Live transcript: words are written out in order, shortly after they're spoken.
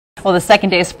Well, the second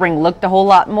day of spring looked a whole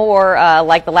lot more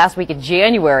like the last week of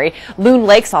January. Loon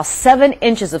Lake saw 7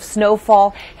 inches of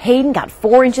snowfall. Hayden got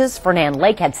 4 inches. Fernand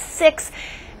Lake had 6.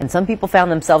 And some people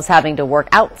found themselves having to work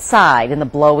outside in the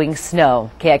blowing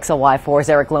snow. KXLY4's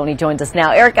Erik Loney joins us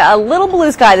now. Erik, a little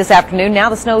blue sky this afternoon. Now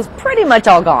the snow's pretty much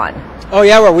all gone. Oh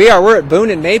yeah, where we are, we're at Boone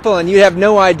and Maple, and you'd have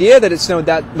no idea that it snowed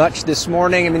that much this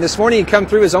morning. I mean, this morning you come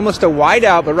through as almost a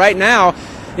whiteout, but right now,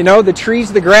 you know, the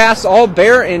trees, the grass, all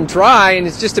bare and dry, and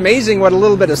it's just amazing what a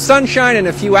little bit of sunshine in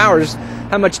a few hours,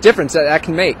 how much difference that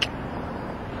can make.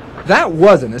 That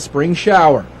wasn't a spring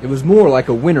shower. It was more like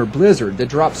a winter blizzard that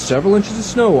dropped several inches of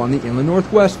snow on the inland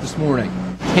northwest this morning.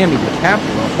 Tammy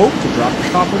DeCapua hoped to drop the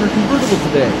top on her convertible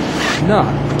today, not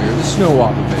clear the snow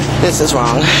off of it. This is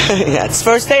wrong. Yeah, its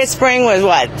first day of spring was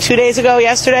what, 2 days ago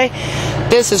yesterday?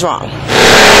 This is wrong. Bob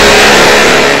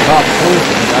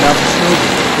Colson got out the snow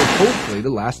for hopefully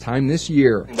the last time this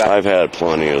year. I've had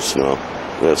plenty of snow.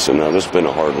 This has been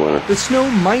a hard winter. The snow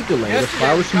might delay the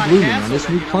flowers from blooming on this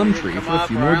new plum tree for a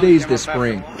few more days this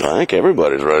spring. I think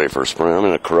everybody's ready for spring. I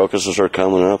mean, the crocuses are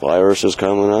coming up, iris is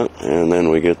coming up, and then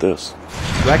we get this.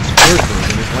 Rex Forsberg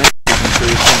and his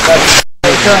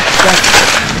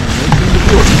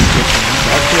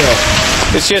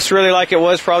It's just really like it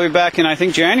was probably back in, I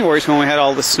think, January when we had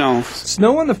all the snow.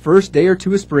 Snow on the first day or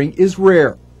two of spring is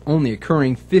rare, only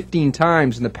occurring 15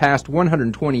 times in the past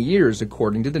 120 years,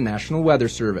 according to the National Weather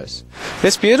Service.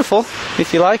 It's beautiful,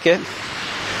 if you like it.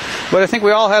 But I think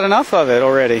we all had enough of it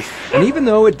already. And even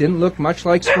though it didn't look much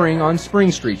like spring on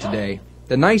Spring Street today,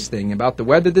 the nice thing about the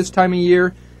weather this time of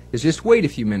year is just wait a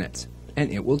few minutes,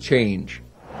 and it will change.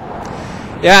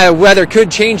 Yeah, the weather could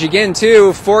change again,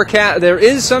 too. There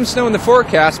is some snow in the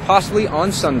forecast, possibly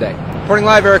on Sunday. Reporting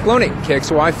live, Erik Loney,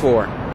 KXLY4.